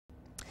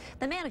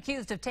The man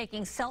accused of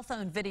taking cell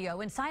phone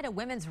video inside a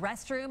women's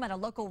restroom at a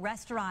local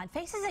restaurant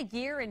faces a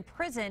year in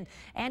prison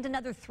and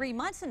another 3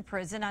 months in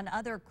prison on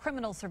other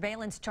criminal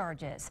surveillance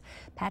charges.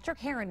 Patrick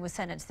Heron was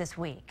sentenced this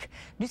week.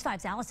 News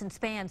 5's Allison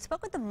Spann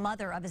spoke with the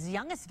mother of his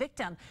youngest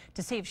victim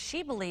to see if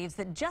she believes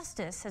that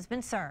justice has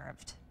been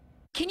served.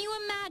 Can you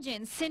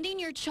imagine sending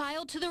your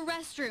child to the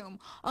restroom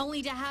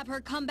only to have her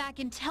come back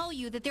and tell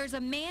you that there's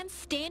a man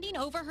standing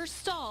over her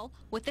stall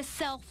with a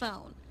cell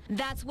phone?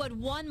 That's what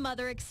one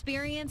mother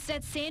experienced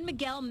at San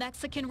Miguel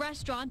Mexican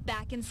restaurant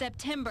back in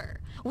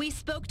September. We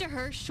spoke to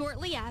her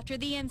shortly after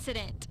the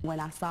incident. When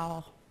I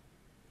saw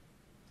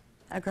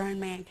a grown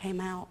man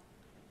came out,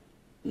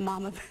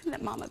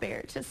 that mama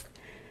bear,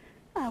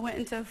 I went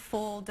into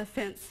full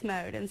defense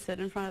mode and stood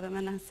in front of him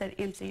and I said,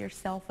 empty your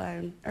cell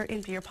phone, or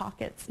empty your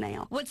pockets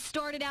now. What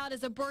started out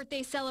as a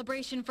birthday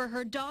celebration for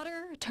her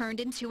daughter turned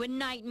into a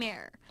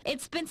nightmare.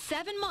 It's been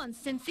 7 months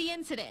since the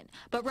incident,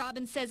 but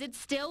Robin says it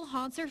still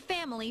haunts her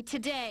family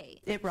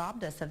today. It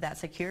robbed us of that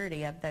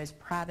security, of those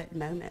private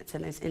moments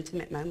and those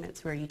intimate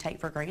moments where you take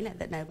for granted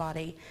that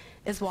nobody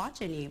is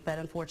watching you, but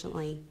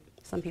unfortunately,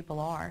 some people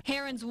are.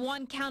 Heron's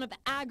one count of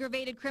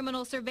aggravated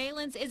criminal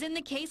surveillance is in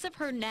the case of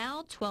her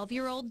now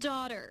 12-year-old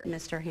daughter.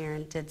 Mr.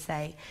 Heron did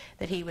say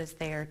that he was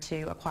there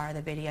to acquire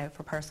the video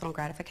for personal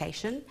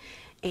gratification,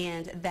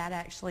 and that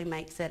actually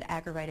makes it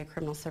aggravated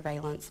criminal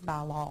surveillance by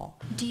law.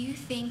 Do you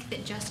think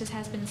that justice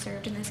has been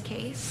served in this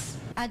case?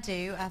 I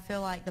do. I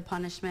feel like the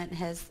punishment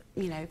has,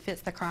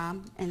 fits the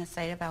crime in the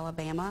state of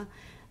Alabama,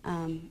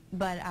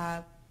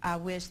 but I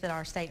wish that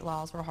our state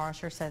laws were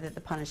harsher so that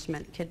the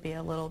punishment could be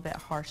a little bit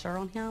harsher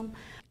on him.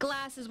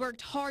 Glass has worked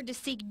hard to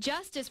seek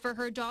justice for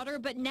her daughter,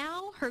 but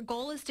now her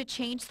goal is to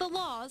change the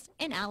laws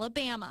in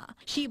Alabama.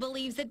 She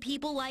believes that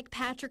people like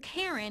Patrick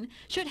Heron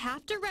should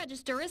have to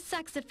register as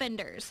sex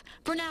offenders.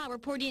 For now,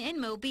 reporting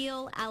in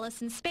Mobile,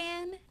 Allison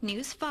Spann,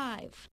 News 5.